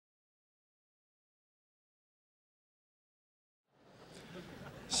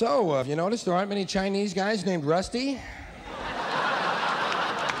So, have you noticed there aren't many Chinese guys named Rusty?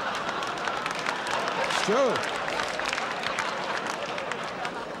 It's true.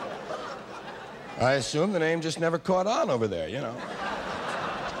 I assume the name just never caught on over there, you know.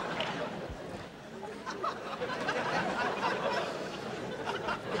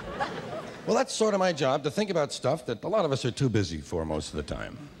 Well, that's sort of my job, to think about stuff that a lot of us are too busy for most of the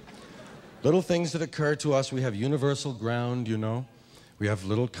time. Little things that occur to us. We have universal ground, you know. We have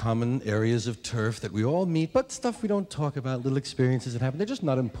little common areas of turf that we all meet, but stuff we don't talk about, little experiences that happen. They're just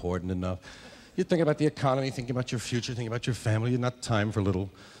not important enough. You think about the economy, thinking about your future, thinking about your family. You're not time for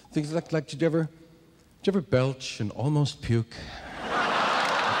little things like did you ever belch and almost puke?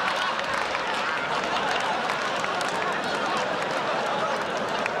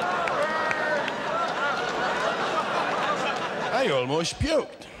 I almost puked.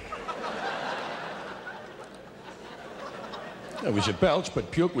 It was a belch, but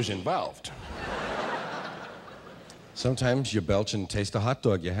puke was involved. Sometimes you belch and taste a hot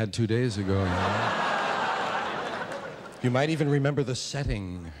dog you had 2 days ago. You know? You might even remember the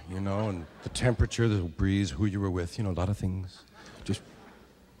setting, you know, and the temperature, the breeze, who you were with, you know, a lot of things. Just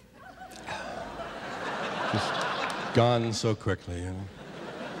gone so quickly, you know.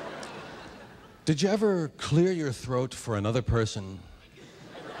 Did you ever clear your throat for another person?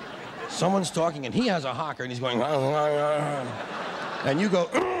 Someone's talking and he has a hocker and he's going, and you go,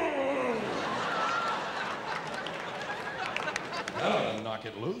 that'll knock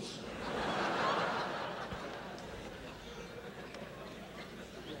it loose.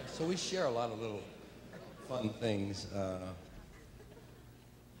 So we share a lot of little fun things.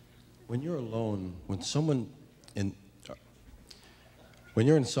 When you're alone, when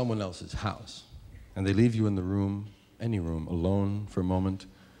you're in someone else's house and they leave you in the room, any room, alone for a moment,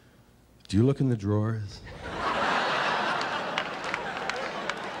 do you look in the drawers?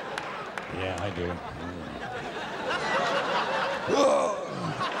 Yeah, I do.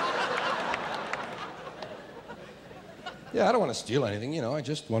 Yeah, I don't want to steal anything, you know. I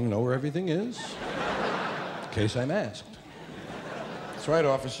just want to know where everything is, in case I'm asked. That's right,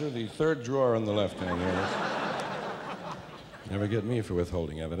 officer. The third drawer on the left hand there. Never get me for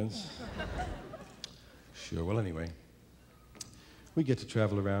withholding evidence. Sure, well, anyway. We get to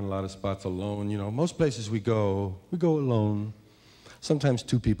travel around a lot of spots alone, you know. Most places we go alone. Sometimes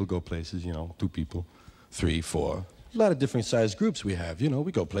two people go places, you know, 2 people, 3, 4. A lot of different sized groups we have, you know.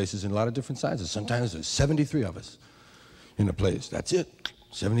 We go places in a lot of different sizes. Sometimes there's 73 of us in a place. That's it.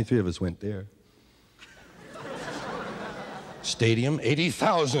 73 of us went there. Stadium,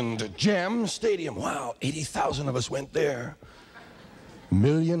 80,000. Jam Stadium. Wow, 80,000 of us went there. 1.5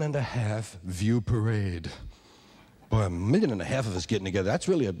 million view parade. Boy, 1.5 million of us getting together. That's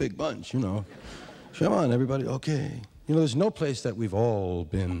really a big bunch, you know. Come on, everybody. Okay. You know, there's no place that we've all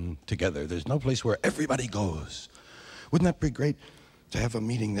been together. There's no place where everybody goes. Wouldn't that be great to have a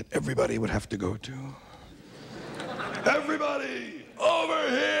meeting that everybody would have to go to? Everybody, over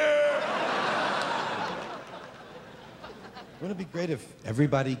here! Wouldn't it be great if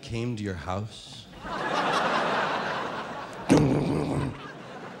everybody came to your house?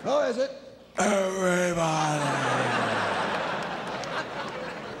 Oh, is it? Everybody.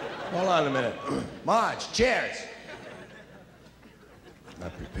 Hold on a minute. Marge, chairs.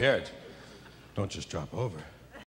 Not prepared. Don't just drop over.